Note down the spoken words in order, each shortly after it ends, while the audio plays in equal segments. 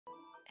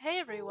Hey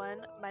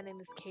everyone, my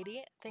name is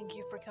Katie. Thank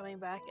you for coming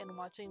back and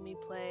watching me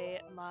play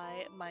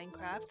my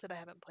Minecraft that I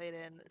haven't played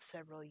in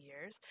several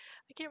years.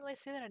 I can't really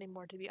say that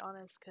anymore, to be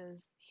honest,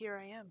 because here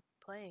I am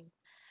playing.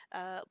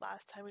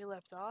 Last time we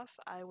left off,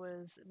 I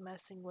was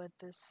messing with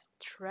this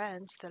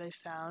trench that I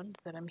found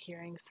that I'm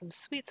hearing some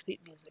sweet,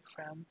 sweet music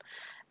from.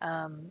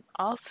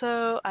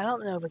 Also, I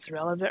don't know if it's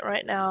relevant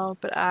right now,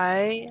 but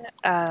I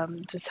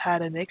just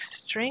had a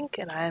mixed drink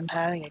and I am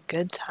having a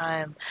good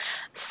time.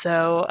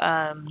 So,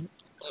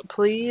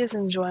 please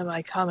enjoy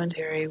my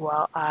commentary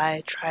while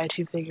I try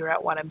to figure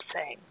out what I'm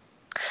saying.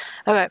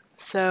 Okay,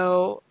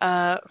 so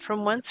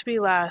from whence we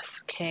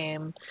last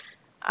came,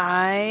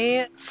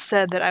 I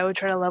said that I would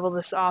try to level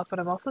this off, but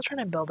I'm also trying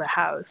to build a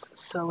house.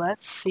 So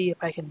let's see if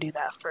I can do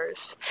that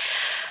first.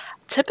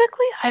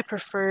 Typically, I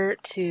prefer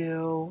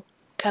to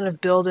kind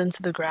of build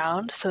into the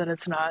ground so that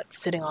it's not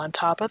sitting on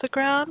top of the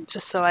ground,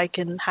 just so I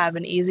can have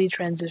an easy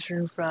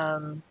transition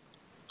from,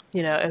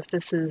 if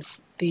this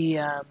is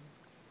the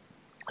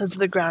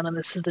ground and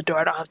this is the door.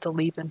 I don't have to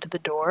leap into the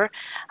door.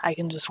 I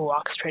can just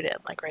walk straight in,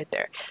 like right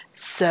there.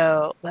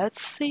 So let's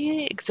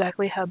see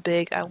exactly how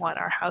big I want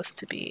our house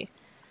to be.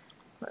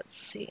 Let's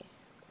see.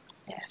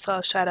 Yeah, I saw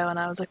a shadow and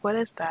I was like, what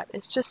is that?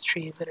 It's just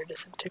trees that are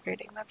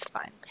disintegrating. That's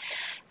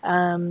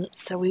fine.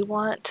 So we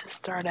want to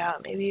start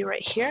out maybe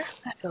right here.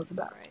 That feels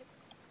about right.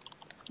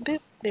 Boop.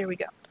 There we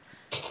go.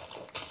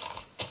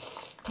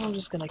 I'm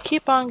just going to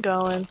keep on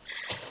going,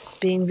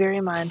 being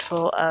very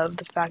mindful of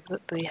the fact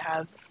that we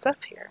have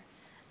stuff here.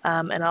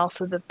 And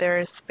also that there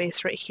is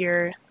space right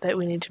here that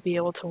we need to be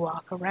able to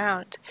walk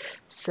around.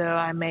 So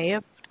I may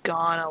have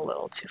gone a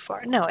little too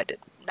far. No, I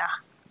didn't.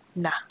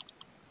 Nah.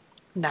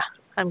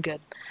 I'm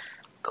good.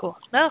 Cool.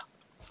 No.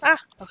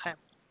 Okay.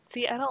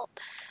 See, I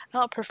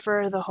don't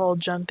prefer the whole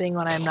jumping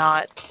when I'm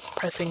not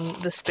pressing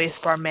the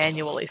spacebar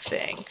manually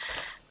thing.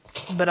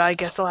 But I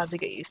guess I'll have to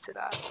get used to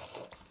that.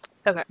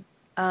 Okay.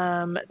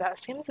 That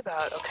seems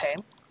about okay.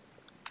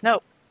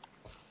 Nope.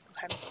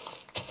 Okay.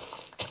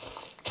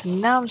 So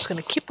now I'm just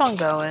gonna keep on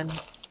going.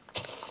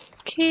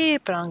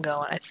 Keep it on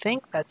going. I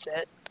think that's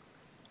it.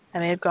 I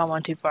may have gone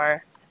one too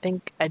far. I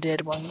think I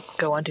did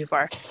go one too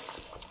far.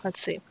 Let's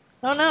see.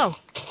 Oh no.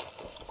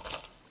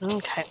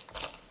 Okay.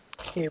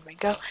 Here we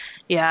go.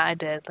 Yeah, I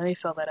did. Let me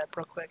fill that up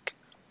real quick.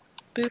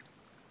 Boop.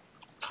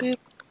 Boop.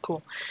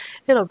 Cool.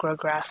 It'll grow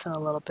grass in a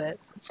little bit.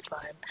 It's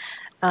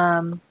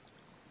fine.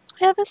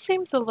 Yeah, this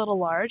seems a little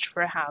large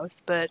for a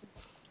house, but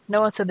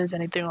no one said there's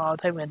anything wrong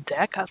with having a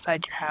deck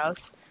outside your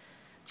house.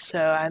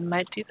 So I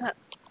might do that.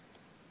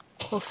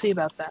 We'll see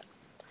about that.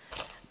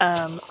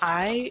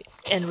 I,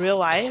 in real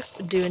life,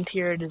 do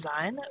interior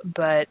design,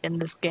 but in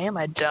this game,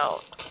 I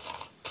don't.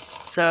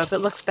 So if it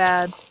looks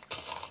bad,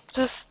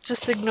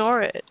 just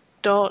ignore it.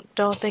 Don't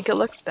think it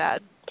looks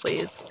bad,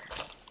 please.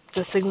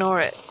 Just ignore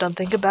it. Don't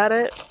think about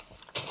it,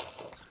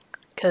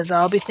 because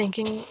I'll be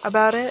thinking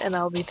about it, and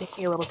I'll be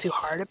thinking a little too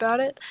hard about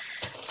it.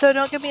 So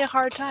don't give me a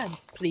hard time,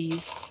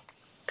 please.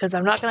 Because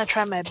I'm not gonna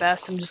try my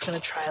best. I'm just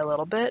gonna try a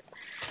little bit.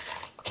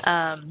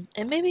 And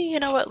maybe, you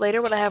know what,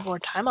 later when I have more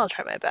time, I'll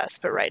try my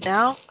best. But right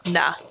now,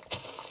 nah.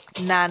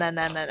 Nah.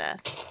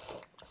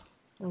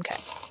 Okay.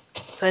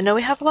 So I know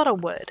we have a lot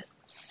of wood.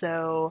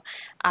 So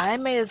I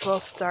may as well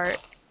start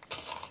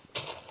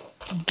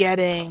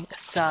getting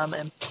some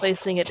and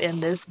placing it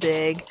in this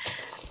big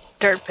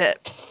dirt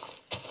pit.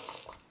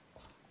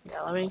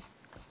 Yeah,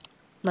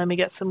 let me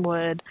get some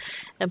wood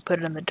and put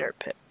it in the dirt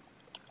pit.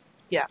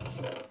 Yeah.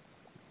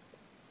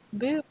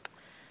 Boop.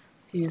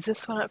 Use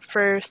this one up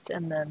first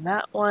and then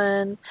that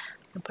one.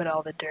 And put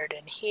all the dirt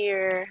in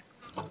here.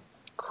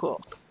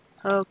 Cool.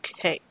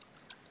 Okay.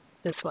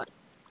 This one.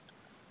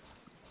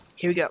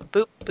 Here we go.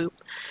 Boop, boop.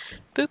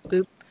 Boop,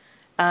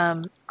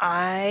 boop.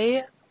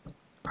 I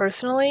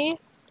personally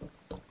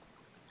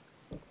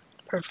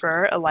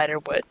prefer a lighter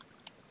wood.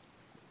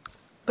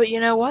 But you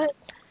know what?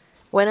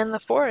 When in the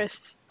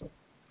forest,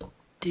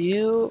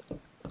 this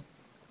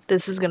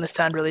is gonna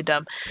sound really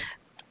dumb.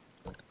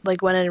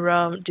 Like when in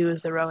Rome, do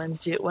as the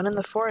Romans do. When in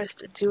the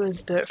forest, do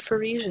as the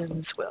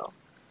Parisians will.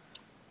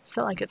 It's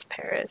not like it's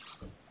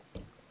Paris.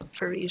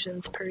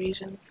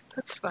 Parisians.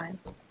 That's fine.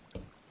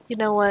 You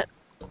know what?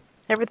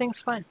 Everything's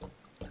fine.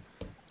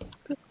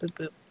 Boop, boop,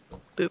 boop.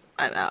 Boop.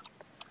 I'm out.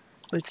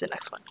 Move to the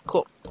next one.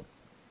 Cool.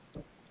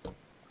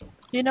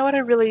 You know what I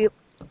really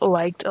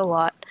liked a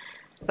lot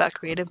about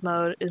creative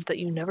mode is that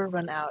you never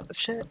run out of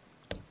shit.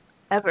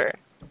 Ever.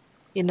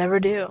 You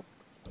never do.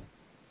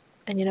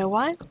 And you know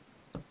why?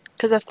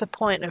 Because that's the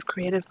point of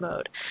creative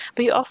mode.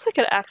 But you also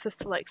get access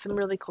to like some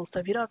really cool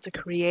stuff. You don't have to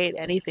create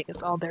anything.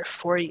 It's all there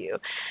for you.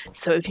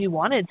 So if you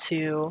wanted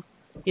to,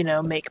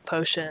 make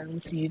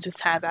potions, you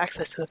just have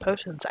access to the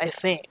potions, I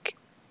think.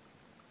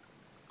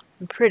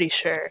 I'm pretty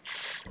sure.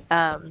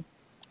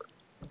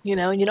 You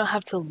don't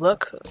have to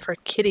look for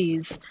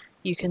kitties.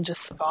 You can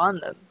just spawn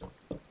them.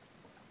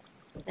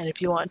 And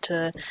if you want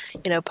to,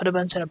 put a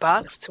bunch in a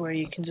box to where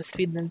you can just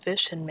feed them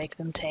fish and make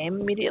them tame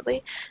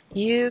immediately,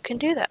 you can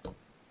do that.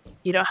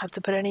 You don't have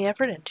to put any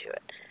effort into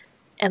it.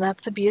 And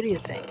that's the beauty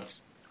of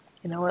things.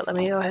 You know what? Let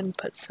me go ahead and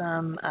put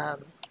some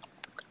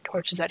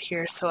torches out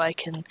here so I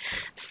can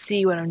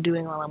see what I'm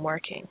doing while I'm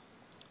working.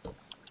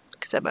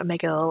 Because that might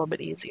make it a little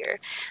bit easier.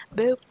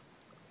 Boop.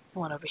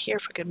 One over here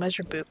for good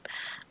measure. Boop.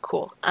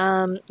 Cool.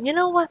 You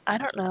know what? I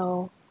don't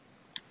know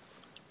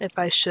if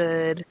I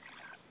should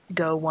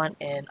go one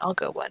in. I'll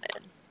go one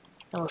in.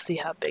 And we'll see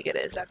how big it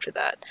is after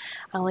that.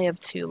 I only have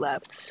 2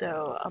 left,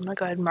 so I'm going to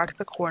go ahead and mark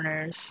the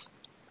corners.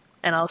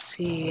 And I'll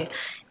see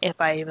if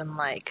I even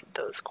like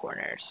those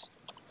corners.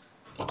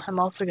 I'm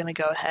also going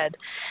to go ahead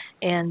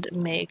and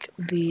make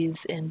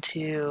these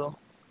into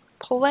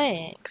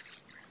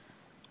planks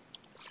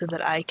so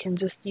that I can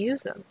just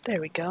use them. There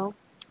we go.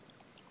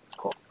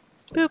 Cool.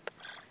 Boop.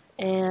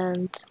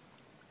 And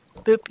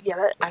boop. Yeah,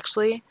 that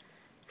actually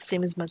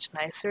seems much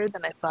nicer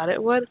than I thought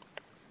it would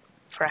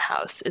for a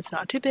house. It's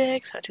not too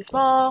big, it's not too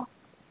small.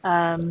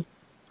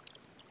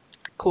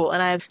 Cool,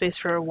 and I have space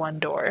for 1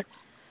 door,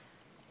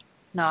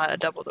 not a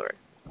double door.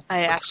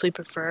 I actually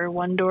prefer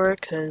 1 door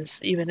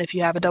because even if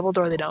you have a double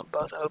door, they don't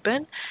both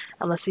open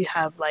unless you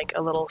have like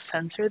a little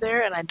sensor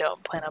there, and I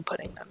don't plan on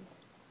putting them.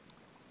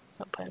 I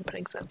don't plan on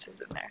putting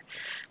sensors in there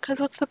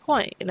because what's the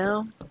point, you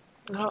know?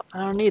 I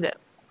don't need it.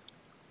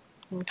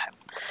 Okay.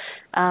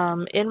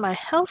 In my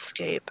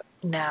hellscape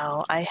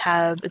now, I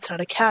have, it's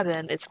not a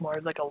cabin, it's more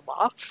like a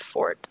loft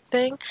fort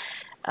thing.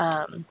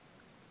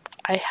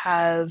 I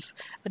have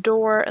a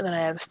door, and then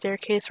I have a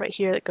staircase right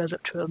here that goes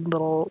up to a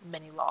little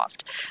mini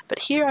loft. But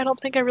here, I don't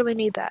think I really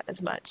need that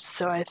as much,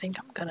 so I think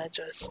I'm gonna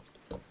just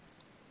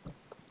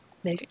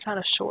make it kind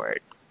of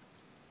short.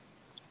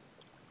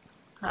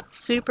 Not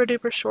super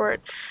duper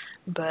short,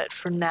 but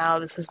for now,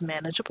 this is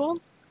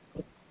manageable.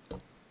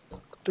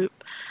 Boop.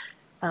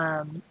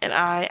 And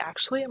I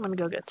actually am gonna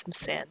go get some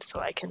sand so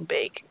I can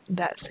bake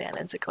that sand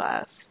into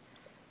glass.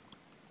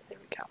 There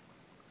we go.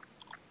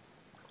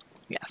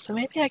 Yeah, so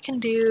maybe I can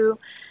do,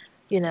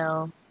 you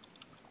know,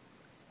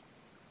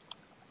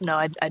 no,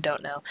 I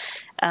don't know.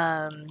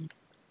 A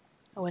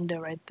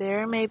window right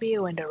there, maybe,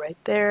 a window right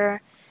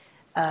there.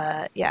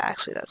 Yeah,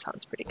 actually that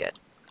sounds pretty good,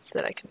 so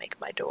that I can make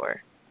my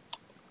door.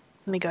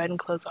 Let me go ahead and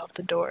close off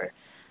the door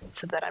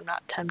so that I'm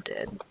not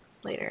tempted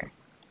later.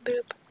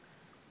 Boop.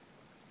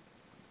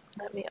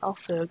 Let me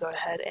also go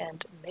ahead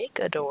and make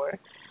a door.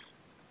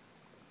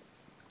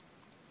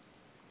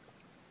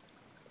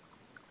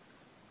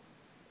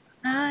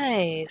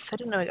 Nice! I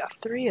didn't know I got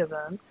 3 of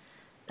them.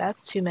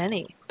 That's too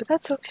many, but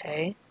that's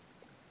okay.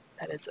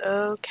 That is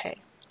okay.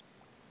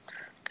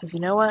 Because you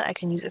know what? I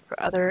can use it for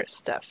other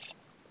stuff.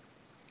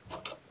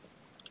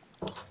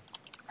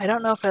 I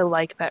don't know if I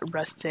like that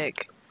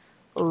rustic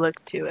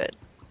look to it.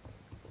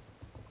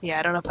 Yeah,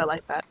 I don't know if I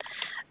like that.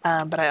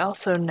 But I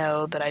also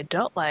know that I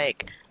don't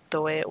like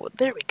the way it would.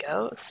 There we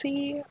go.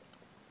 See?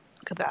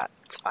 Look at that.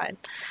 It's fine.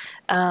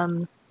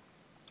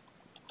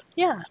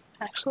 Yeah,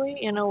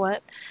 actually, you know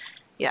what?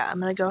 Yeah,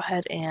 I'm gonna go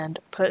ahead and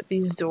put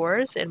these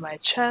doors in my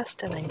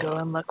chest and then go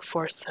and look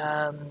for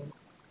some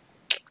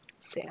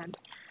sand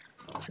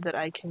so that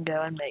I can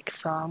go and make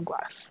some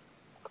glass.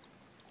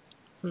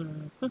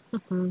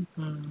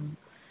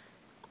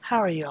 How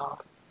are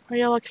y'all? Are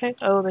y'all okay?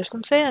 Oh, there's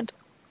some sand.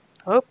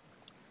 Oh,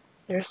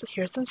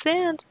 here's some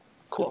sand.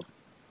 Cool.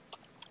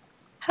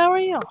 How are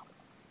y'all?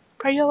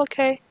 Are y'all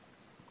okay?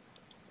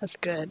 That's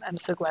good. I'm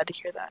so glad to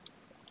hear that.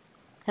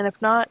 And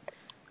if not,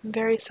 I'm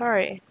very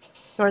sorry.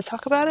 You want to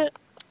talk about it?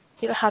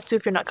 You don't have to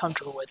if you're not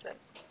comfortable with it.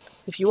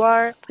 If you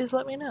are, please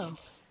let me know.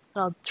 And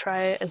I'll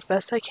try as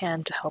best I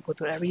can to help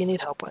with whatever you need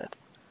help with.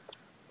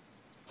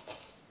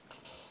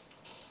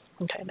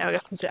 Okay, now I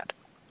got some sand.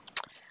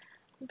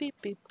 Beep,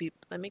 beep, beep.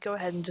 Let me go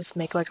ahead and just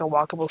make like a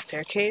walkable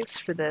staircase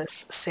for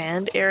this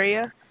sand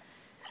area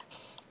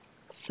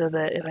so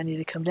that if I need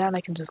to come down,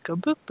 I can just go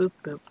boop, boop,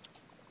 boop.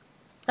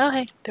 Oh,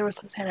 hey, there was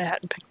some sand I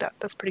hadn't picked up.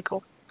 That's pretty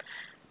cool.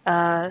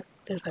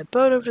 There's my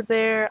boat over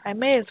there. I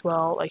may as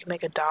well like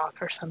make a dock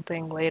or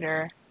something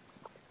later.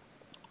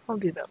 I'll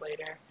do that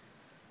later.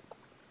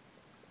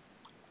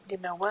 You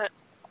know what?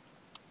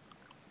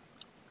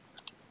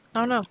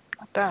 Oh no,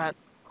 not that.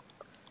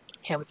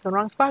 Yeah, I was in the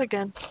wrong spot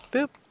again.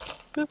 Boop,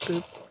 boop,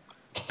 boop,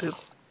 boop.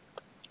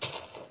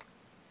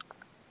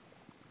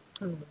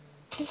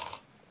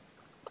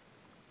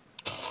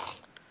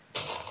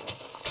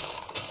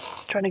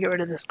 Trying to get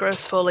rid of this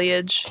gross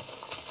foliage.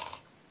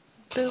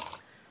 Boop.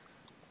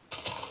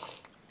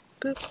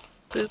 Boop,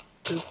 boop,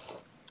 boop.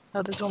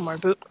 Oh, there's one more.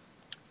 Boop.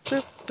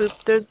 Boop,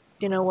 boop. There's,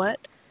 you know what?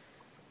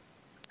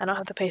 I don't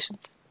have the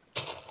patience.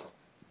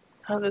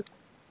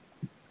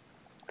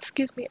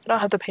 Excuse me, I don't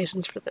have the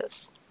patience for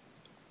this.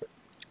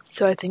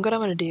 So I think what I'm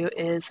going to do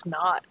is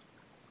not.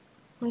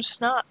 I'm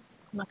not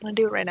going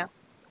to do it right now.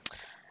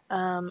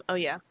 Oh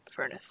yeah,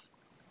 furnace.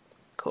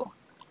 Cool.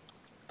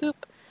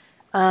 Boop.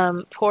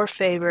 Poor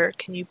favor,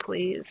 can you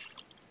please?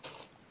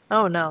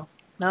 Oh no.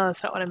 No,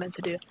 that's not what I meant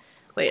to do.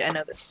 Wait, I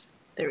know this.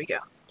 There we go.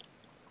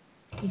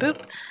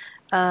 Boop.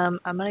 I'm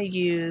gonna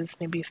use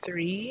maybe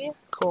 3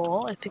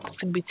 coal. I think it's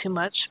gonna be too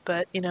much,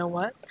 but you know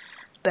what?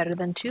 Better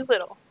than too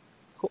little.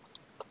 Cool.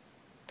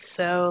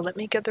 So let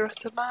me get the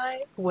rest of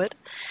my wood.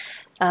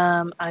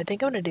 I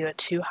think I'm gonna do a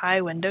 2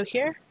 high window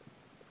here.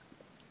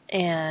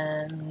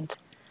 And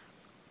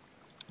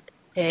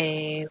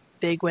a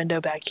big window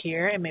back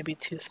here and maybe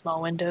 2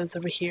 small windows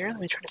over here. Let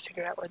me try to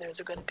figure out where those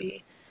are going to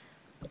be.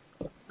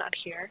 Not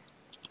here.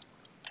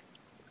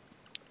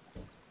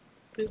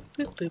 Boop,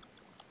 boop, boop.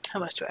 How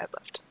much do I have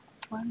left?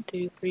 1,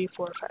 2, 3,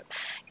 4, 5.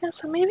 Yeah,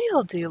 so maybe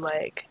I'll do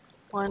like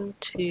 1,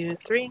 2,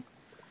 3,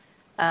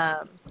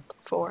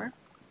 4.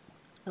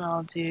 And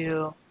I'll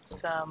do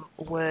some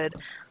wood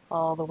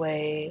all the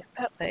way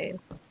that way.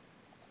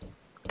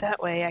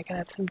 That way I can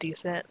have some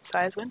decent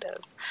sized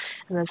windows.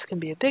 And this can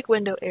be a big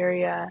window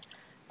area.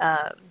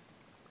 I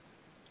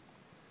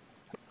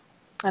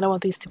don't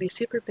want these to be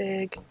super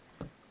big,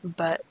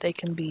 but they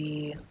can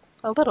be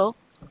a little.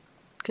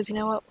 Because you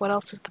know what? What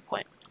else is the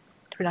point?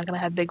 If you're not going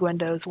to have big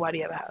windows, why do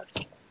you have a house?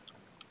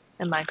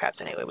 In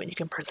Minecraft anyway, when you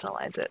can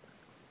personalize it.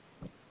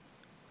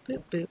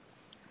 Boop, boop.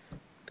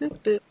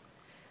 Boop,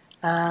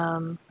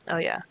 boop. Oh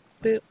yeah.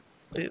 Boop,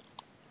 boop.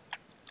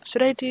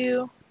 Should I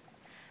do...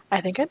 I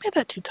think I made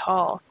that too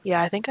tall.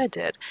 Yeah, I think I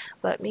did.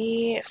 Let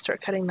me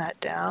start cutting that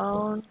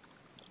down.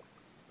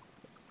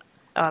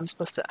 Oh, I'm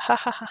supposed to... Ha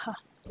ha ha ha.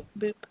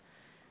 Boop.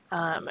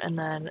 And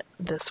then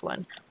this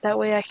one. That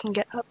way I can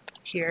get up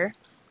here.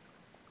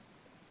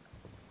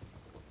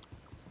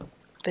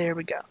 There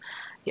we go.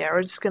 Yeah,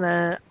 we're just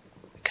gonna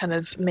kind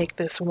of make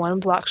this 1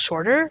 block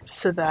shorter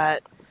so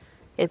that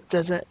it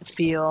doesn't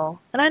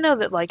feel... And I know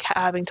that like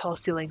having tall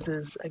ceilings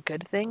is a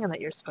good thing and that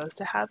you're supposed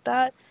to have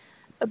that.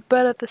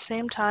 But at the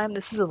same time,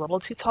 this is a little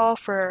too tall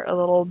for a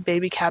little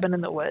baby cabin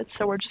in the woods,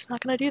 so we're just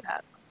not going to do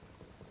that.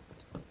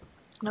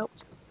 Nope.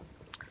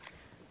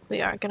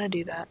 We aren't going to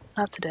do that.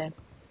 Not today.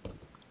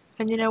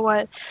 And you know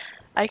what?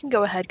 I can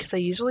go ahead, because I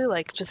usually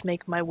like just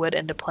make my wood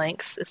into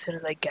planks as soon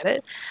as I get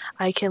it.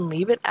 I can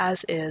leave it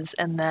as is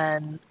and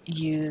then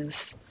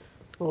use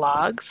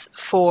logs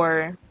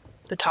for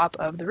the top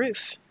of the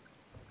roof.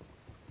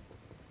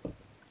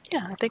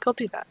 Yeah, I think I'll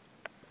do that.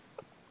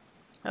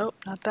 Oh,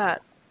 not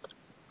that.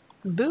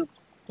 Boop.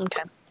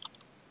 Okay.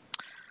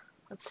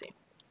 Let's see.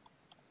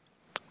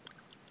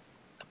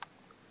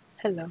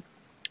 Hello.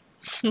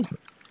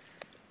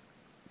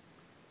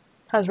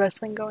 How's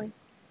wrestling going?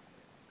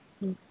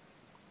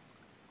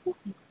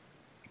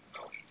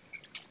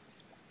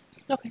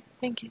 Okay,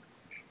 thank you.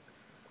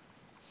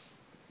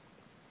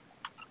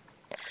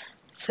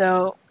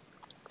 So,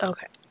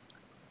 okay.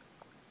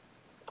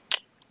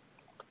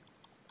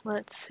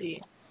 Let's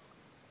see.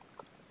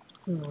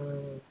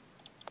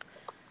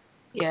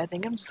 Yeah, I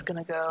think I'm just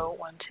gonna go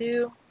 1,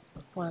 2,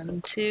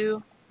 1,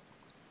 2.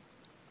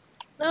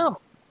 No,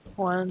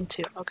 1,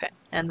 2. Okay,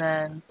 and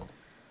then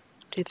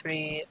 2,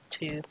 3,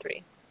 2,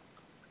 3.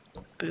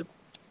 Boop,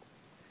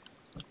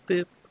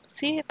 boop.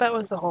 See, that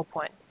was the whole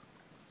point.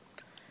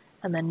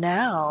 And then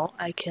now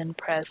I can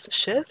press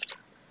Shift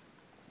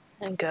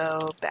and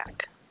go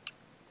back.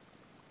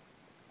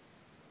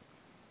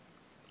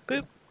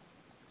 Boop,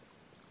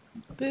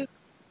 boop,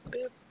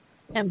 boop,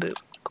 and boop.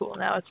 Cool,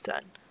 now it's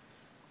done.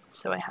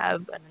 So I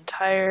have an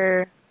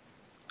entire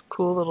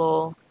cool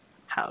little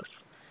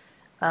house.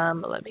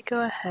 Let me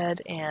go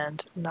ahead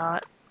and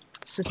not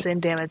sustain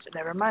damage.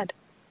 Never mind.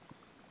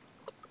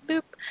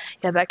 Boop.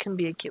 Yeah, that can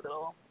be a cute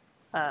little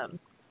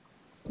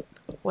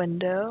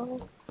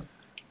window.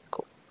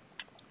 Cool.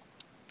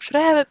 Should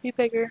I have it be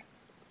bigger?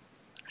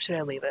 Or should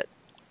I leave it?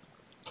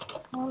 I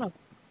don't know.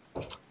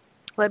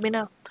 Let me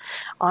know.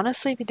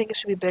 Honestly, if you think it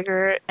should be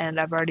bigger and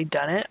I've already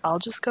done it, I'll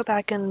just go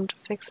back and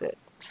fix it.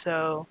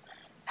 So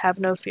have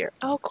no fear.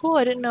 Oh, cool.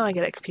 I didn't know I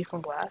get XP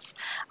from glass.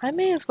 I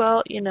may as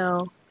well, you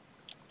know,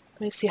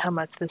 let me see how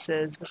much this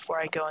is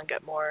before I go and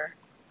get more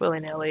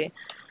willy-nilly.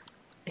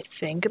 I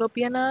think it'll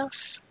be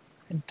enough.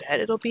 I bet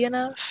it'll be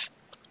enough.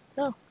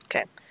 Oh,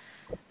 okay.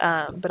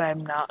 But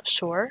I'm not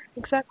sure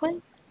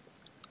exactly.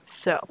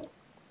 So,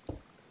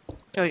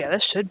 oh yeah,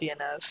 this should be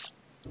enough.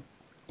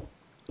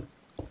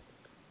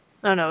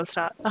 Oh no, it's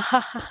not.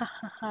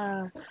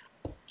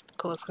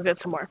 Cool, let's go get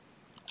some more.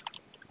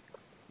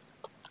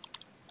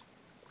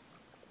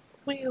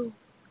 Wheel.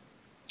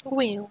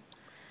 Wheel.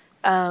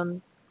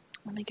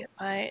 Let me get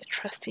my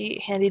trusty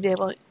handy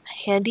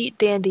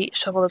dandy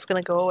shovel that's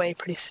gonna go away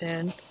pretty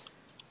soon.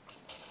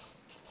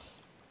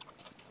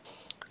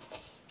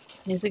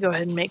 I need to go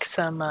ahead and make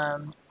some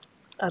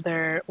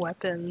other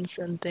weapons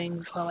and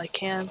things while I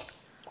can.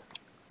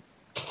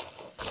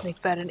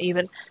 Make that an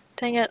even.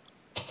 Dang it.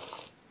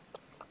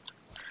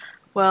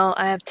 Well,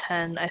 I have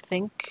 10. I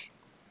think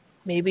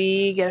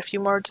maybe get a few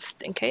more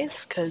just in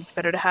case, because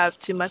better to have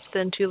too much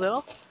than too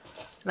little.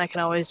 And I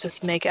can always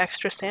just make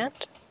extra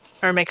sand.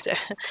 Or make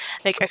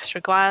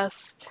extra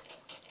glass.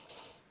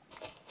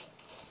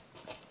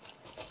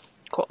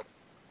 Cool.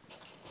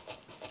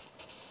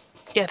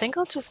 Yeah, I think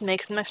I'll just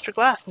make some extra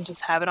glass and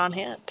just have it on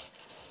hand.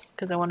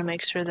 Because I want to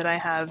make sure that I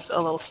have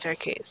a little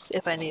staircase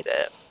if I need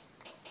it.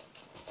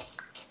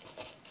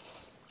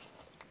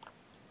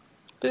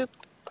 Boop,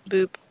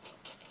 boop.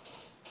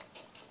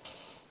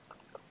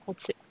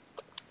 Let's see.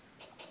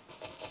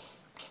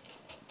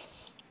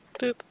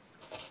 Boop.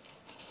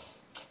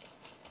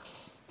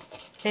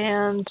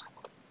 And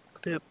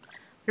boop. It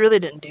really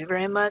didn't do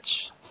very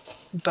much,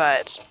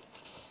 but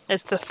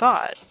it's the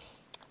thought.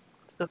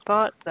 the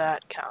thought,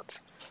 that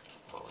counts.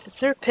 Is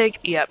there a pig?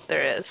 Yep,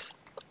 there is.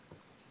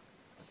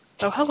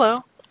 Oh, hello.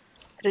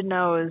 I didn't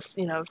know it was,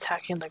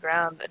 attacking the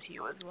ground that he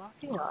was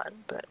walking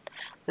on, but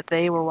that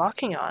they were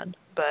walking on,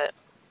 but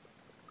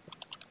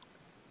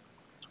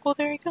well,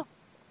 there you go.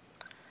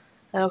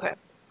 Okay,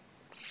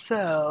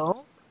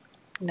 so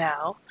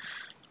now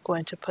I'm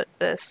going to put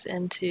this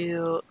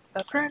into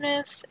a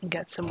furnace and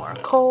get some more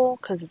coal,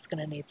 because it's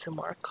going to need some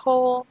more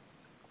coal.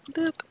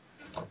 Boop.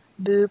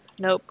 Boop.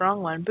 Nope,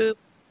 wrong one. Boop.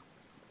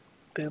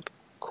 Boop.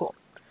 Cool.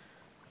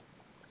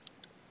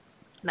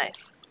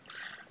 Nice.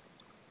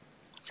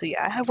 So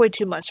yeah, I have way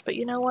too much, but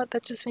you know what?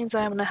 That just means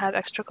I'm going to have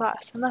extra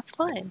glass, and that's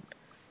fine.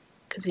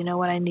 Because you know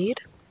what I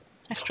need?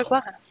 Extra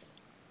glass.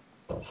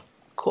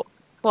 Cool.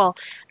 Well,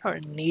 I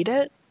don't need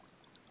it,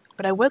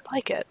 but I would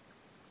like it.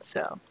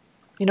 So,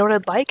 you know what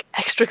I'd like?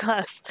 Extra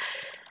glass.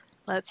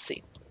 Let's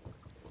see.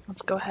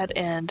 Let's go ahead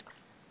and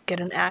get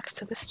an axe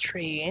to this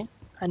tree.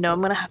 I know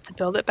I'm going to have to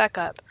build it back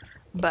up,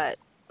 but,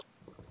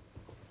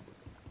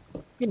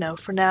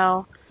 for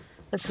now,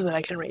 this is what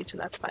I can reach,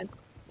 and that's fine.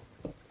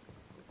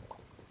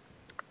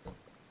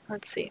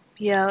 Let's see.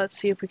 Yeah, let's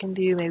see if we can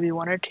do maybe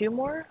one or two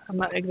more. I'm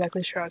not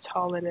exactly sure how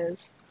tall it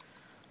is.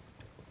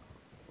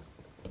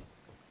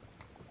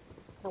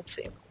 Let's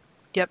see.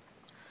 Yep.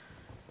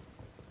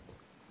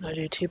 I'm going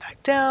to do 2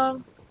 back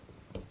down.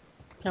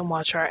 And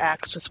watch our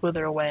axe just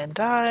wither away and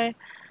die.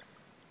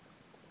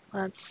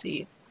 Let's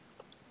see.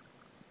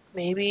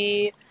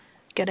 Maybe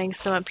getting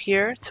some up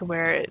here to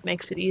where it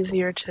makes it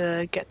easier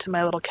to get to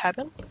my little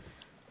cabin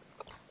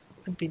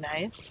would be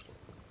nice.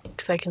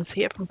 Because I can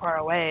see it from far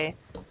away.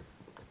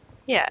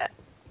 Yeah,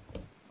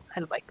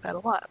 I'd like that a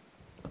lot.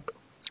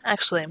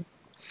 Actually,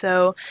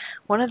 so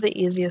one of the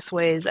easiest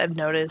ways I've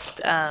noticed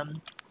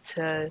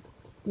to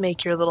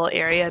make your little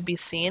area be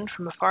seen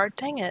from afar,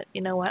 dang it,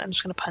 you know what, I'm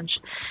just going to punch,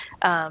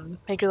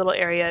 make your little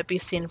area be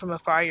seen from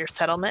afar, your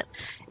settlement,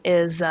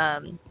 is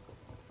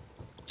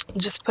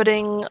just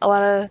putting a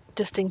lot of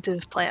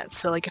distinctive plants.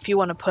 So like if you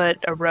want to put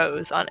a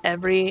rose on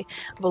every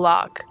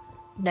block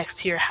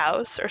next to your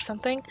house or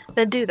something,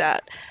 then do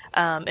that.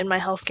 In my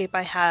hellscape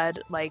I had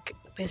like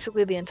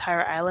basically the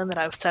entire island that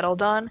I was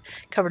settled on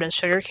covered in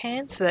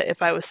sugarcane, so that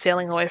if I was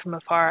sailing away from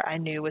afar I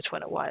knew which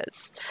one it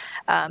was.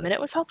 And it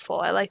was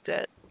helpful. I liked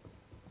it.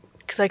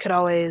 Because I could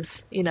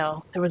always,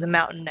 there was a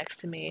mountain next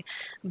to me,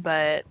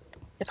 but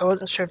if I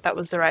wasn't sure if that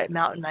was the right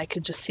mountain, I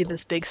could just see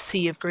this big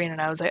sea of green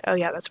and I was like, oh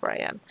yeah, that's where I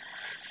am.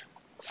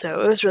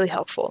 So it was really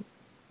helpful.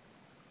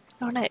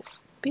 Oh,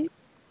 nice. Beep.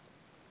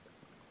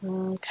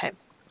 Okay.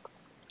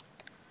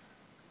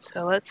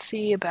 So let's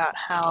see about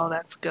how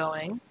that's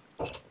going.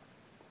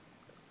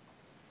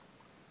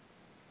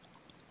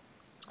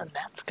 And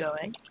that's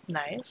going.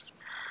 Nice.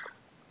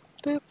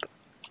 Boop.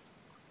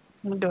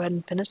 I'm gonna go ahead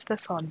and finish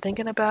this while I'm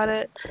thinking about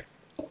it.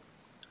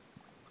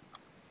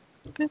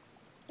 Boop,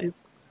 boop,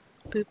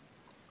 boop,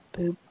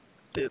 boop,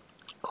 boop.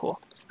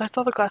 Cool. So that's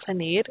all the glass I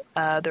need.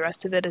 The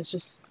rest of it is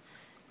just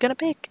gonna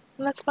bake,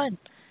 and that's fine.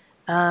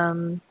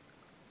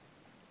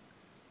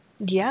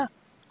 Yeah.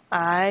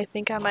 I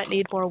think I might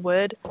need more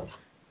wood,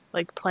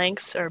 like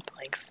planks,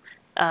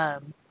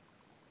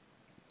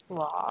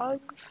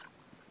 logs.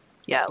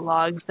 Yeah,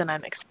 logs than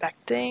I'm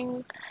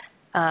expecting.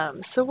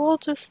 So we'll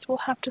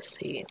have to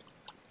see.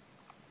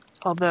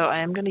 Although I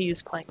am gonna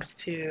use planks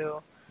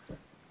to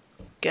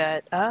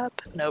get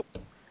up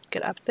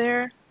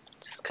there,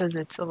 just because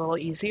it's a little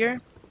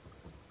easier.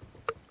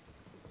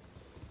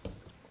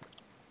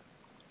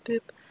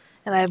 Boop.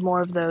 And I have more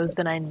of those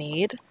than I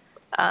need.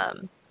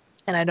 And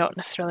I don't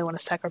necessarily want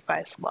to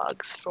sacrifice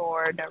logs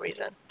for no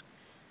reason.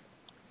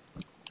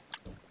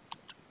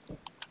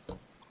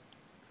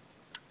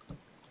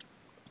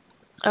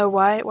 Oh,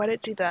 why did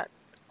it do that?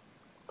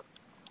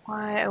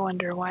 I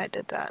wonder why it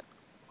did that.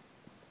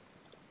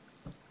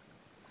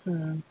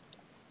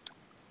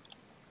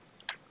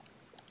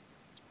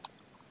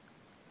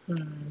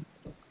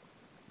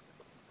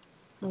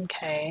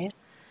 Okay.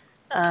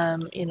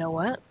 You know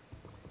what?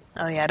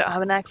 Oh yeah, I don't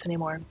have an axe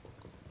anymore.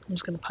 I'm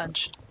just gonna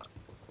punch.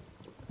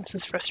 This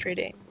is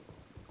frustrating.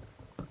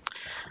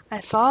 I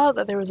saw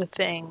that there was a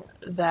thing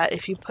that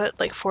if you put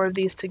like 4 of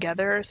these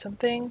together or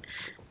something,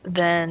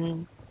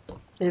 then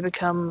they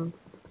become,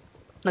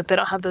 like, they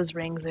don't have those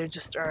rings, they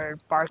just are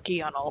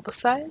barky on all the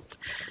sides.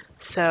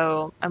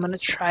 So I'm gonna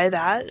try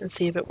that and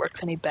see if it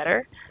works any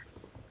better.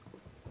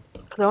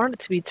 Because I want it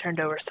to be turned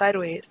over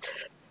sideways.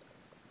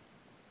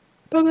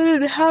 But that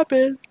didn't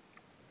happen.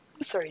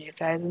 Sorry you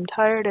guys, I'm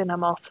tired and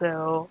I'm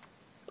also,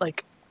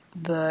 like,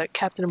 the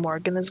Captain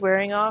Morgan is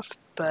wearing off,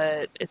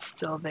 but it's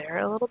still there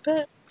a little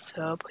bit,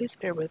 so please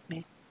bear with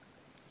me.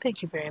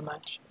 Thank you very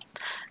much.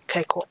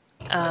 Okay, cool.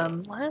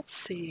 Let's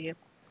see.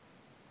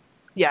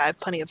 Yeah, I have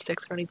plenty of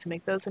sticks. I don't need to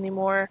make those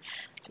anymore.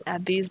 I can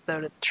add these though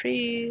to the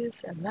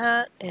trees and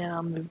that, and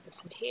I'll move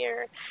this in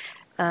here.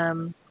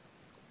 Don't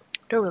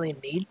really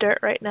need dirt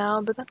right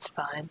now, but that's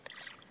fine.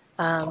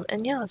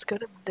 And yeah, let's go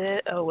to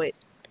this. Oh wait,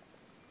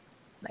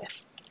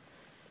 nice.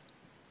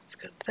 Let's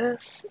go to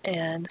this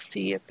and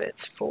see if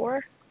it's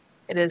 4.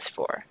 It is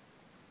 4.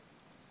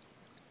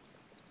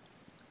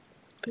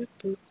 Boop,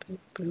 boop, boop,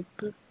 boop,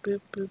 boop, boop,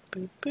 boop,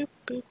 boop, boop,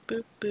 boop,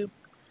 boop, boop.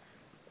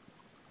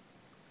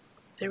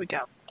 There we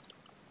go.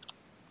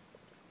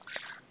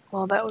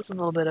 Well, that was a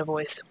little bit of a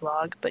waste of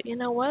vlog, but you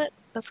know what?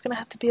 That's gonna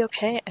have to be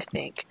okay, I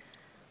think.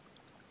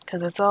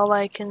 Because that's all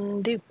I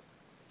can do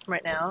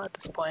right now at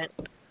this point.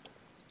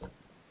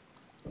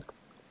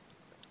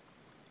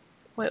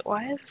 Wait,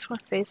 why is this one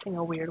facing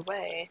a weird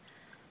way?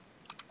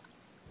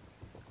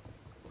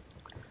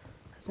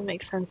 Doesn't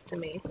make sense to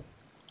me.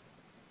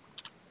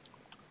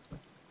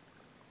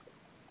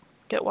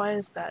 Why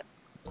is that?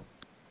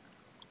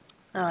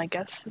 Oh, I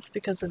guess it's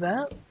because of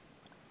that?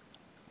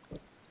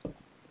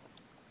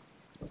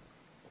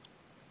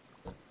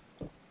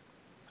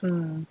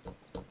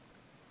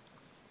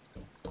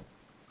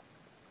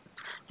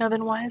 Now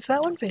then why is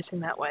that one facing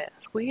that way?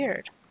 That's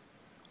weird.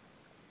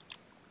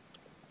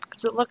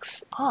 Because it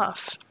looks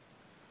off.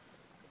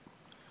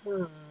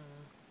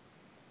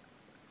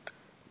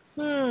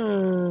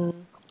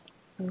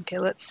 Okay,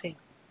 let's see.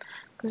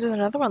 There's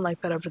another one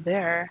like that over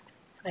there,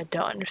 and I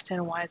don't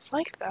understand why it's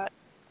like that.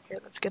 Here,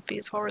 let's get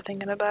these while we're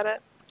thinking about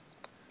it.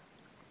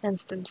 And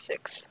stem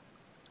 6.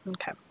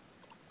 Okay.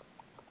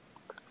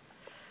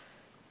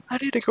 I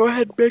need to go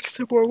ahead and make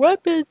some more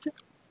weapons.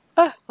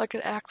 Like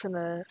an axe and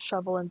a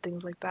shovel and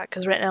things like that.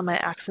 Because right now my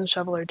axe and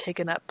shovel are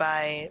taken up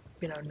by,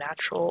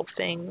 natural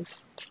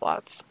things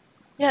slots.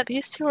 Yeah,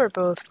 these two are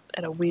both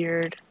at a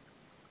weird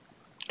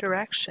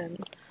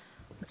direction.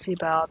 Let's see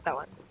about that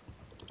one.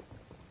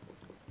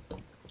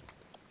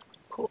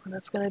 Cool, and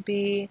that's gonna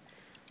be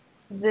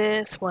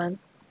this one.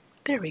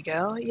 There we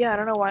go. Yeah, I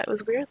don't know why it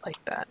was weird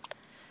like that.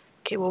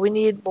 Okay, well we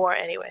need more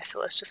anyway,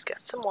 so let's just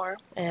get some more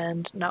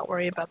and not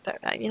worry about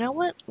that. You know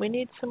what? We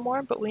need some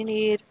more, but we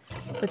need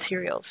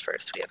materials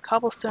first. We have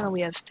cobblestone and we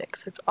have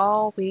sticks. It's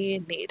all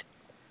we need.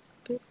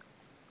 Boop,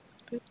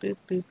 boop, boop,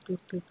 boop, boop,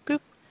 boop,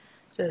 boop.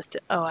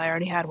 Oh, I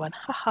already had one.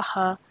 Ha ha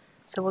ha.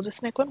 So we'll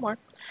just make one more.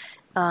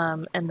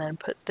 And then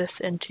put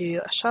this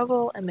into a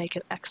shovel and make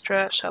an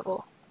extra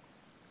shovel.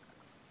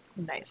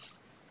 Nice.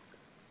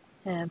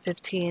 And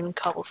 15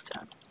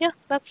 cobblestone. Yeah,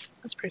 that's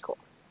pretty cool.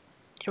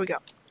 Here we go.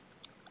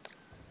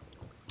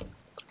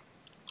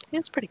 See,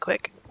 it's pretty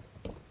quick.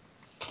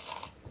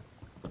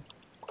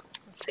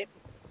 Let's see.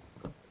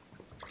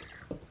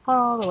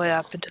 All the way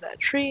up into that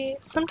tree.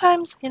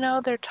 Sometimes,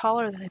 they're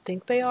taller than I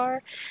think they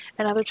are,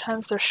 and other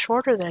times they're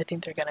shorter than I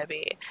think they're gonna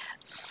be.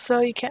 So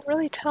you can't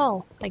really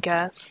tell, I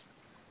guess.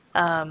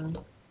 Or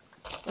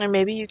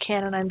maybe you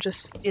can and I'm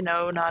just,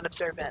 not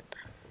observant.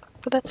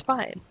 But that's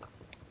fine.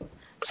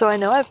 So I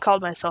know I've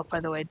called myself, by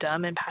the way,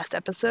 dumb in past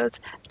episodes.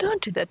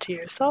 Don't do that to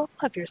yourself.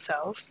 Love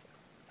yourself.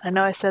 I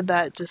know I said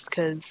that just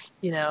because,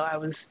 I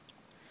was,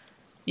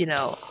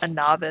 a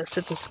novice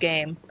at this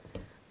game.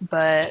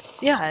 But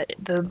yeah,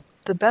 the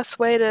best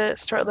way to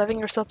start loving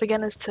yourself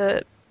again is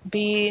to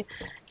be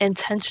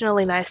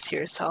intentionally nice to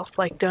yourself.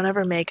 Like, don't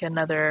ever make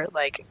another,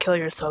 kill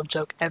yourself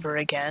joke ever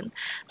again.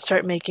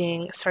 Start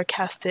making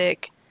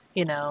sarcastic,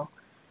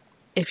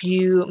 if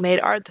you made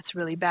art that's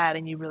really bad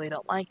and you really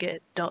don't like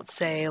it, don't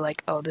say,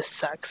 oh, this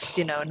sucks,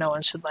 no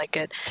one should like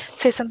it.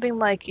 Say something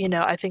like,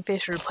 I think they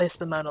should replace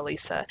the Mona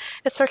Lisa.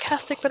 It's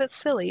sarcastic, but it's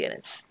silly, and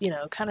it's,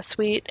 kind of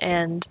sweet,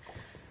 and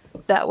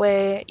that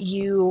way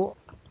you,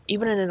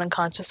 even in an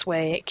unconscious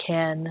way,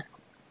 can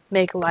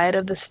make light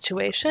of the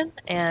situation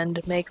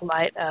and make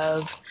light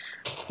of,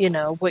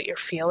 what you're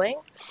feeling,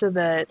 so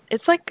that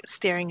it's like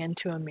staring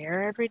into a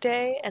mirror every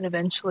day, and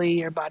eventually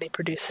your body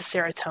produces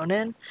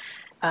serotonin,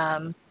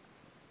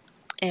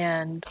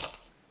 and,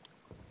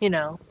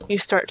 you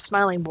start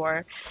smiling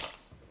more.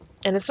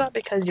 And it's not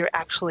because you're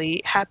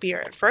actually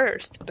happier at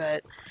first,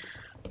 but,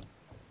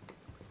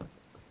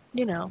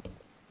 it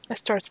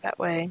starts that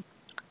way,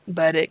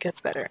 but it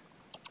gets better.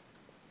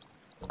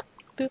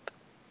 Boop.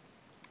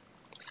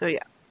 So yeah,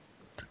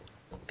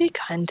 be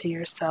kind to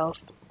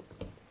yourself.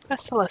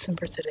 That's the lesson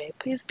for today.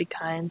 Please be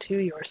kind to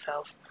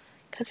yourself,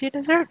 because you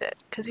deserve it,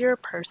 because you're a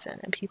person,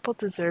 and people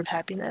deserve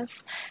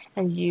happiness,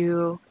 and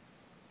you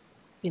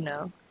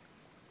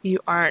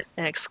aren't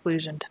an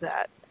exclusion to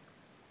that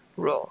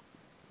rule.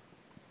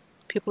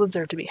 People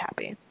deserve to be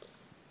happy.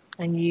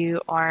 And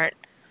you aren't,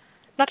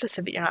 not to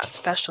say that you're not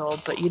special,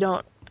 but you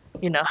don't,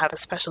 have a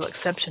special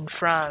exception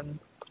from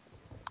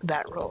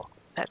that rule,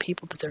 that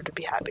people deserve to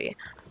be happy.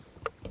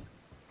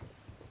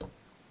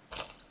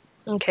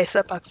 Okay,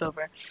 soapbox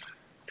over.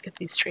 Let's get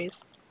these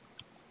trees.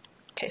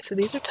 Okay, so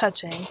these are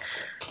touching.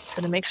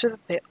 So to make sure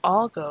that they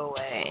all go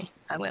away,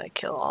 I'm going to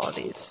kill all of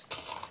these.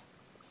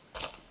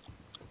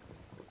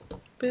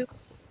 Boop.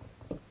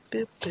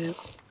 Boop, boop.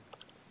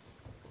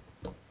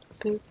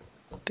 Boop,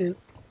 boop,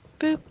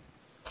 boop.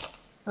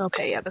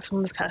 Okay, yeah, this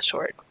one was kind of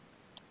short.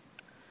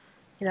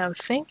 I'm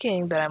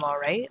thinking that I'm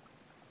alright.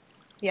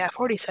 Yeah,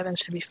 47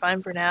 should be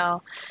fine for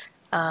now.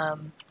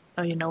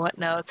 Oh, you know what?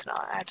 No, it's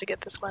not. I have to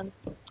get this one.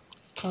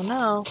 Oh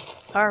no,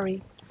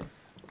 sorry.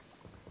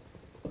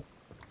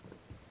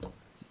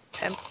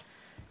 Okay.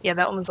 Yeah,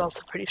 that one was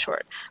also pretty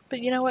short.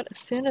 But you know what? As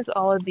soon as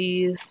all of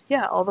these,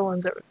 all the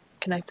ones that were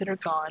connected are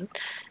gone.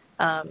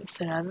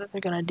 So now that they're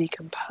going to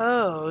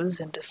decompose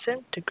and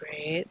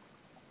disintegrate,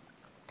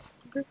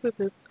 Boop,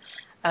 boop,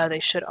 boop. They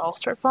should all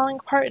start falling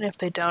apart, and if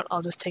they don't,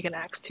 I'll just take an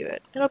axe to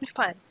it. It'll be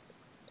fine.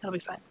 It'll be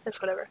fine.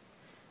 It's whatever.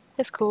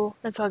 It's cool.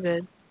 It's all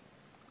good.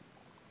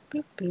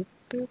 Boop, boop,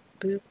 boop,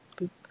 boop,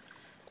 boop,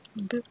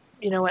 boop.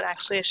 You know what?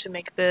 Actually, I should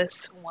make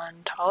this one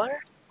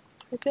taller,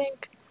 I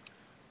think.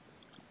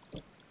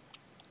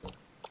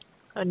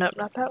 Oh, nope,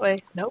 not that way.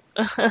 Nope.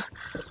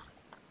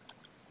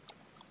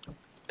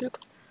 Boop,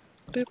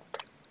 boop,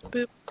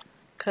 boop.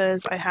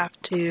 Because I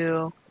have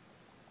to,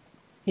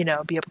 you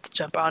know, be able to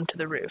jump onto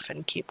the roof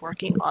and keep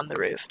working on the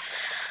roof.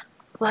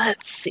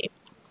 Let's see.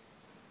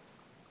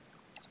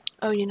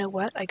 Oh, you know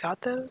what? I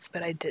got those,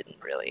 but I didn't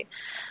really.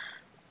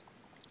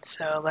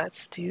 So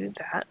let's do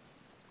that.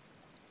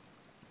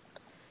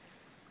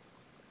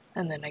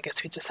 And then I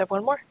guess we just have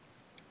one more.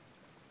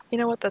 You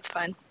know what? That's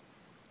fine.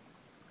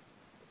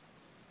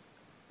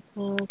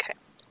 Okay.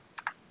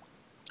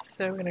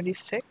 So we're gonna do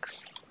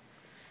 6.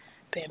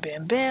 Bam,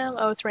 bam, bam.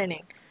 Oh, it's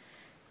raining.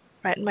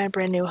 Right in my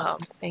brand new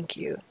home. Thank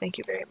you. Thank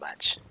you very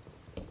much.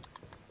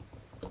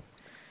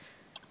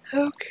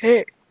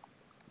 Okay.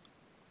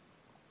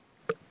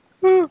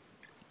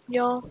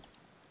 Y'all,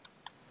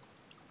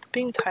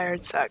 being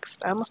tired sucks.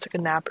 I almost took a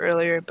nap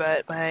earlier,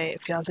 but my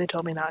fiance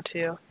told me not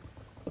to.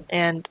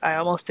 And I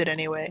almost did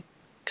anyway,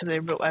 because I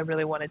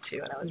really wanted to,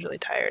 and I was really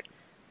tired.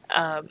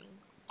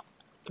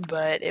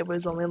 But it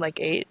was only like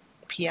 8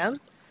 p.m.,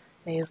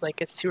 and he's like,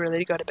 it's too early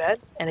to go to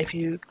bed, and if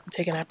you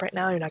take a nap right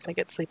now, you're not going to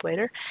get sleep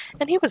later.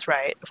 And he was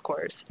right, of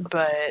course,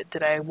 but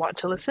did I want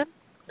to listen?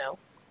 No.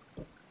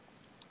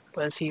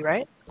 Was he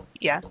right?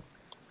 Yeah.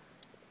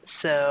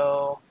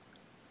 So,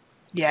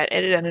 yeah,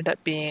 it ended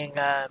up being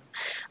that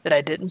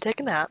I didn't take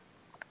a nap,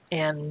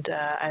 and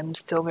I'm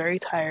still very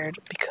tired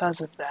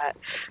because of that.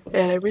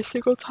 And every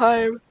single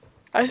time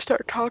I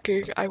start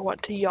talking, I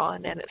want to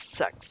yawn, and it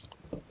sucks.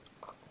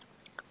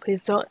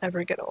 Please don't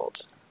ever get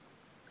old.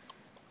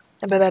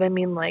 And by that I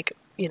mean, like,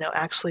 you know,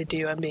 actually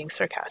do. I'm being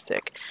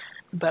sarcastic.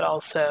 But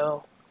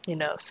also, you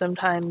know,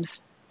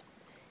 sometimes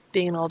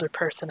being an older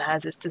person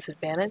has its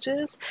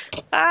disadvantages.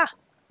 Ah!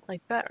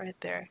 Like that right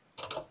there.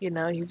 You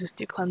know, you just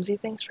do clumsy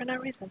things for no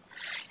reason.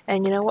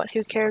 And you know what?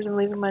 Who cares? I'm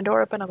leaving my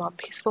door open. I'm on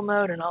peaceful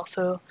mode. And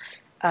also,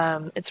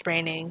 it's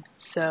raining.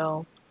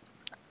 So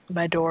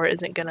my door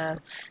isn't going to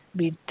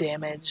be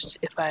damaged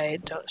if I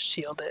don't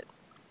shield it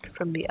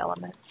from the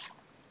elements.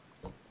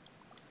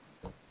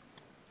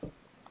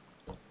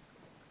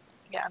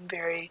 Yeah, I'm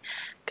very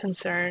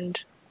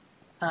concerned.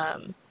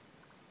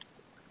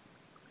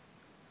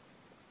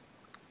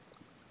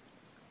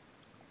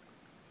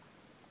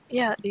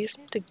 Yeah, these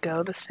need to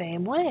go the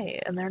same way,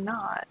 and they're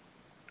not.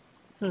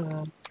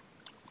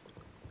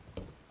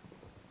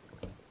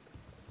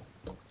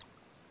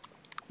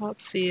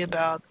 Let's see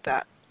about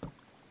that.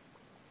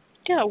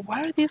 Yeah,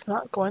 why are these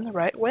not going the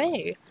right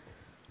way?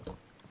 Do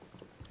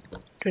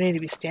I need to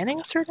be standing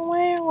a certain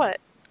way, or what?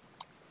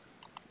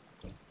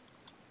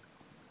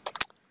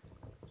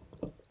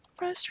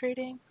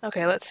 Frustrating.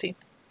 Okay, let's see.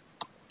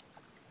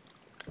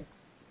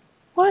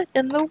 What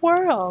in the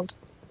world?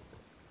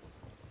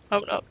 Oh,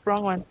 no,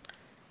 wrong one.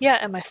 Yeah,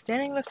 am I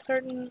standing a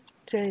certain...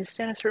 Did I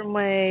stand a certain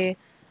way?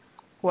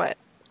 What?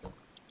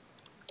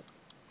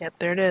 Yep,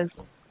 there it is.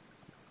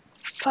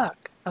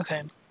 Fuck.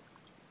 Okay.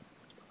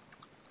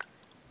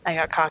 I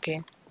got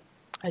cocky.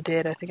 I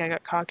did. I think I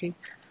got cocky.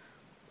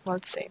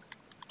 Let's see.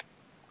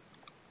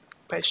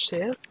 If I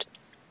shift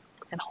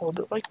and hold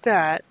it like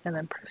that, and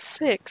then press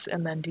 6,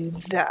 and then do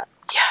that.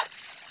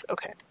 Yes!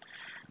 Okay.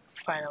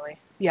 Finally.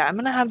 Yeah, I'm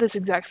gonna have this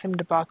exact same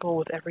debacle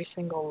with every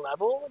single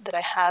level that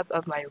I have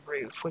of my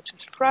roof, which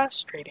is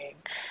frustrating.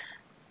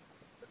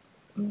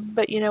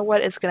 But you know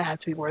what? It's gonna have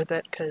to be worth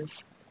it,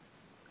 because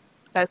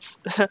that's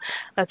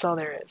that's all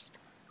there is,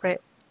 right?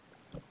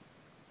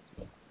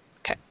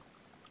 Okay.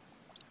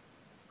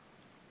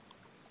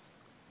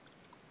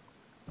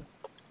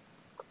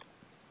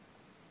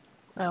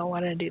 Oh,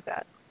 why did I do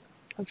that?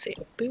 Let's see.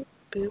 Boop,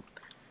 boop,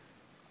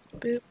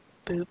 boop,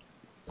 boop,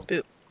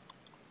 boop.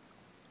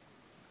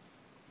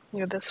 You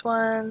have this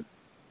one.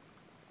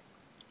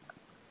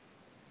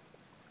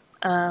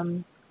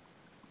 I'm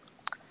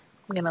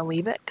gonna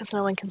leave it because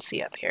no one can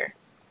see up here.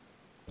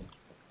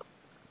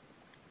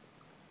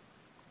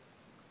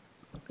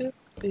 Boop,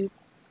 boop,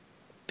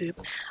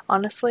 boop.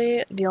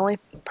 Honestly, the only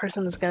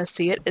person that's gonna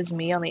see it is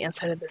me on the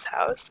inside of this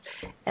house.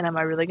 And am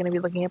I really gonna be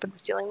looking up at the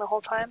ceiling the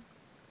whole time?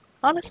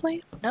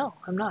 Honestly, no,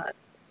 I'm not.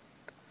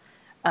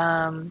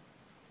 1,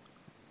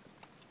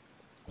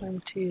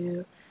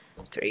 2,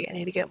 3. I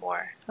need to get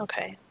more.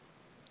 Okay.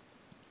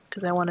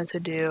 Because I wanted to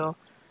do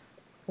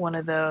one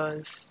of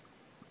those.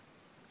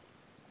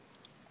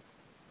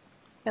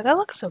 Yeah, that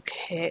looks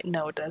okay.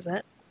 No, it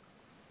doesn't.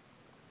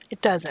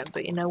 It doesn't,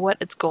 but you know what?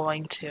 It's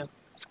going to.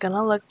 It's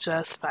gonna look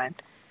just fine.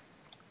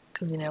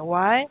 Because you know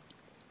why?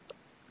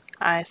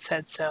 I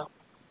said so.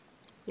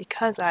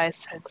 Because I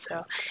said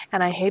so.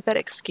 And I hate that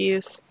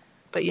excuse,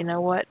 but you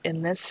know what?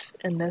 In this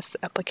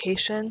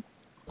application,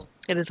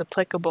 it is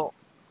applicable.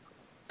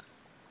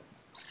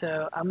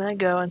 So I'm gonna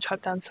go and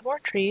chop down some more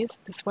trees,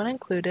 this one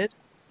included,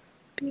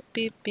 Beep,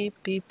 beep, beep,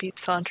 beep, beep,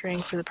 sauntering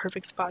for the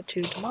perfect spot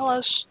to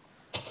demolish.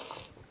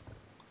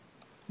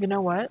 You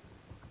know what?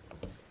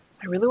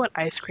 I really want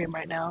ice cream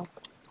right now.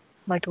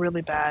 Like,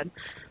 really bad.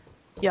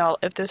 Y'all,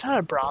 if there's not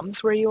a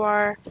Brahms where you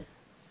are,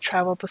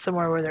 travel to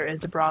somewhere where there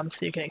is a Brahms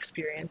so you can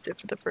experience it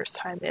for the first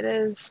time. It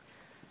is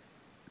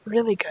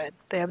really good.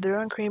 They have their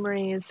own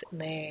creameries,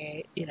 and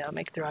they,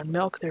 make their own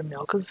milk. Their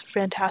milk is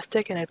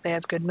fantastic, and if they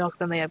have good milk,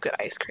 then they have good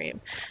ice cream.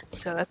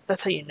 So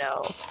that's how you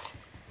know.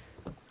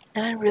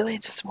 And I really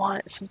just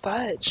want some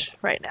fudge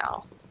right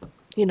now.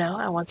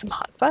 I want some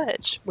hot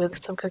fudge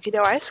with some cookie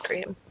dough ice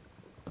cream.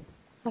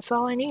 That's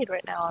all I need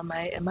right now in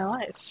my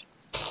life.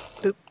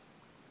 Boop.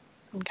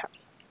 Okay.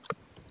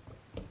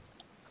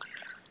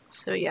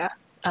 So yeah,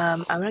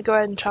 I'm gonna go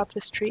ahead and chop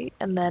this tree,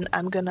 and then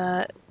I'm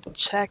gonna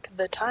check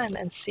the time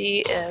and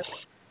see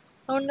if.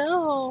 Oh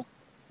no,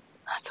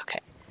 that's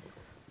okay.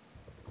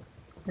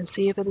 And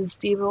see if it is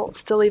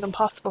still even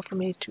possible for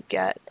me to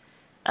get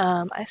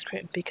ice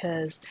cream,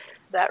 because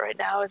that right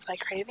now is my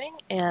craving,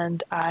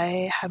 and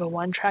I have a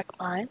one-track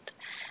mind,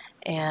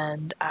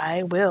 and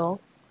I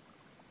will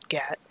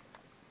get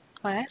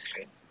my ice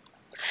cream.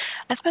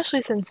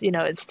 Especially since,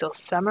 it's still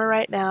summer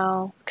right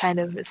now, kind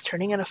of, it's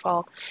turning into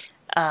fall,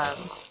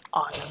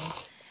 autumn,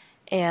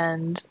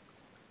 and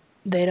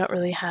they don't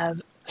really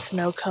have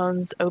snow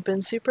cones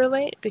open super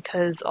late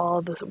because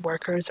all the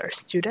workers are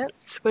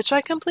students, which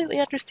I completely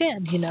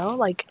understand,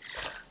 like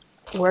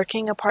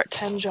working a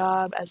part-time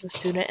job as a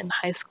student in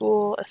high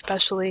school,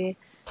 especially,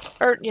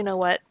 or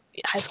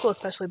high school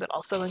especially, but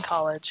also in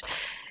college,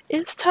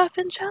 is tough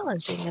and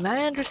challenging, and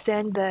I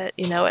understand that,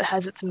 it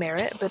has its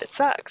merit, but it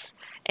sucks.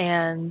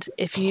 And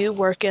if you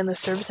work in the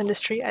service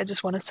industry, I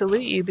just want to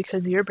salute you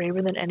because you're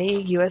braver than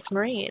any U.S.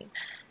 Marine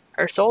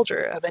or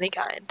soldier of any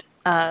kind.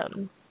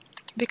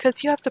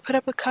 Because you have to put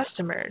up with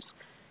customers,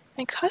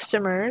 and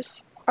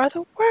customers are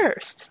the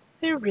worst.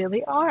 They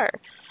really are.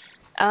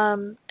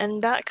 And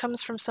that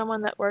comes from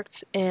someone that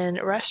worked in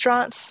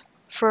restaurants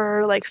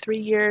for like 3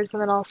 years,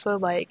 and then also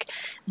like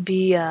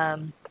the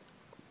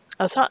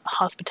oh, it's not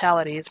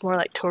hospitality, it's more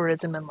like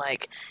tourism and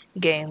like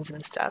games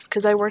and stuff.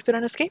 Because I worked at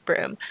an escape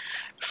room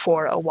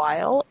for a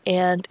while,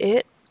 and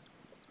it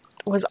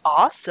was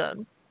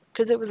awesome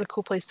because it was a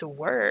cool place to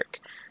work.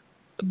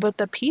 But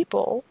the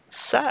people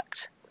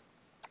sucked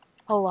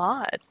a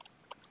lot.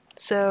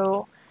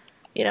 So,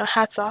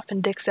 hats off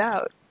and dicks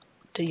out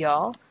to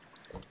y'all.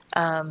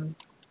 I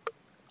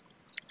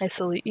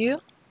salute you,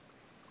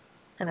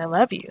 and I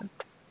love you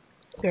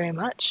very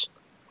much.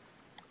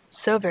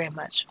 So very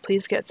much.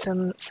 Please get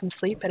some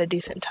sleep at a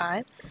decent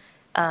time.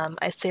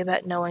 I say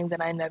that knowing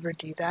that I never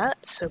do that,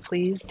 so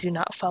please do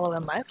not follow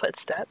in my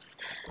footsteps.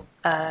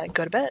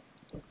 Go to bed.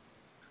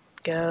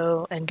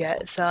 Go and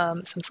get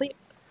some sleep.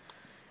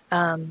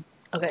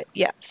 Okay,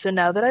 yeah, so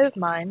now that I've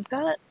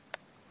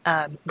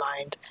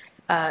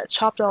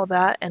chopped all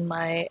that and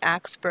my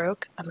axe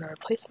broke, I'm going to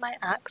replace my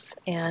axe,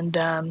 and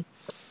I'm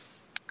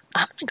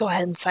going to go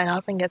ahead and sign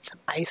off and get some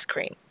ice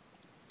cream.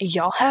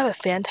 Y'all have a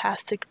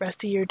fantastic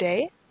rest of your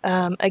day.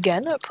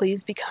 Again,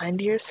 please be kind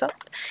to yourself.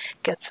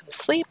 Get some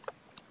sleep.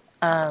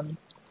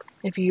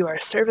 If you are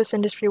a service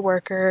industry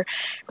worker,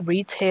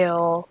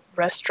 retail,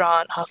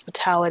 restaurant,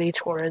 hospitality,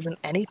 tourism,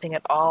 anything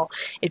at all,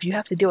 if you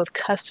have to deal with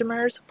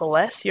customers,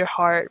 bless your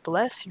heart,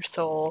 bless your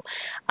soul.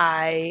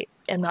 I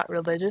am not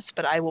religious,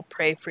 but I will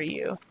pray for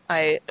you.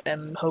 I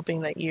am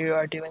hoping that you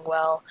are doing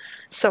well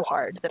so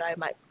hard that I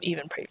might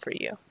even pray for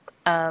you.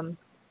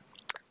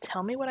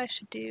 Tell me what I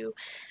should do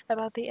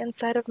about the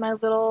inside of my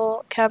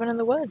little cabin in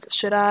the woods.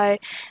 Should I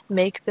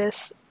make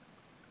this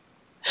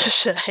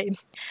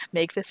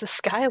a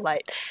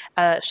skylight?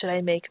 Should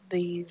I make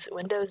these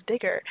windows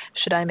bigger?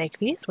 Should I make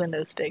these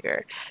windows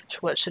bigger?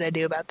 What should I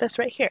do about this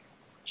right here?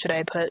 Should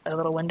I put a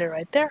little window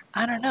right there?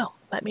 I don't know.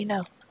 Let me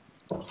know.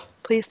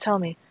 Please tell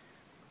me.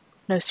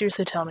 No,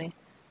 seriously, tell me.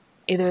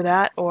 Either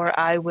that or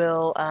I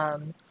will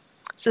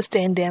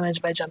sustain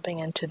damage by jumping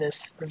into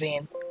this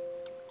ravine.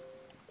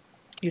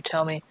 You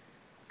tell me.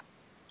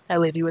 I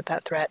leave you with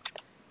that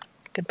threat.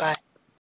 Goodbye.